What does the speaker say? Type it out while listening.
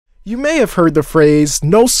You may have heard the phrase,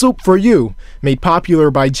 "no soup for you," made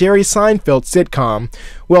popular by Jerry Seinfeld's sitcom.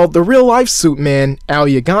 Well, the real-life soup man,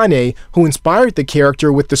 Yeganeh, who inspired the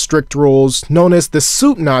character with the strict rules, known as the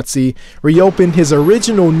Soup Nazi, reopened his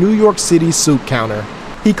original New York City soup counter.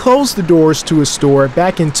 He closed the doors to his store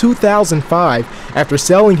back in 2005 after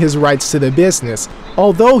selling his rights to the business,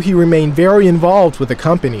 although he remained very involved with the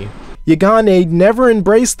company. Yeganeh never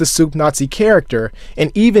embraced the Soup Nazi character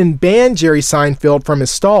and even banned Jerry Seinfeld from his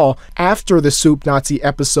stall after the Soup Nazi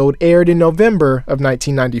episode aired in November of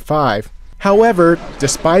 1995. However,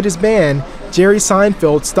 despite his ban, Jerry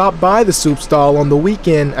Seinfeld stopped by the soup stall on the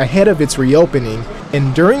weekend ahead of its reopening,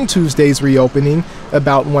 and during Tuesday's reopening,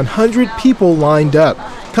 about 100 people lined up,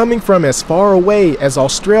 coming from as far away as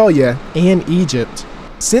Australia and Egypt.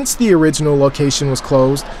 Since the original location was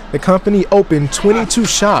closed, the company opened 22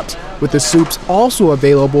 shops, with the soups also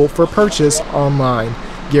available for purchase online.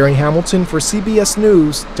 Gary Hamilton for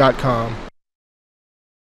CBSNews.com.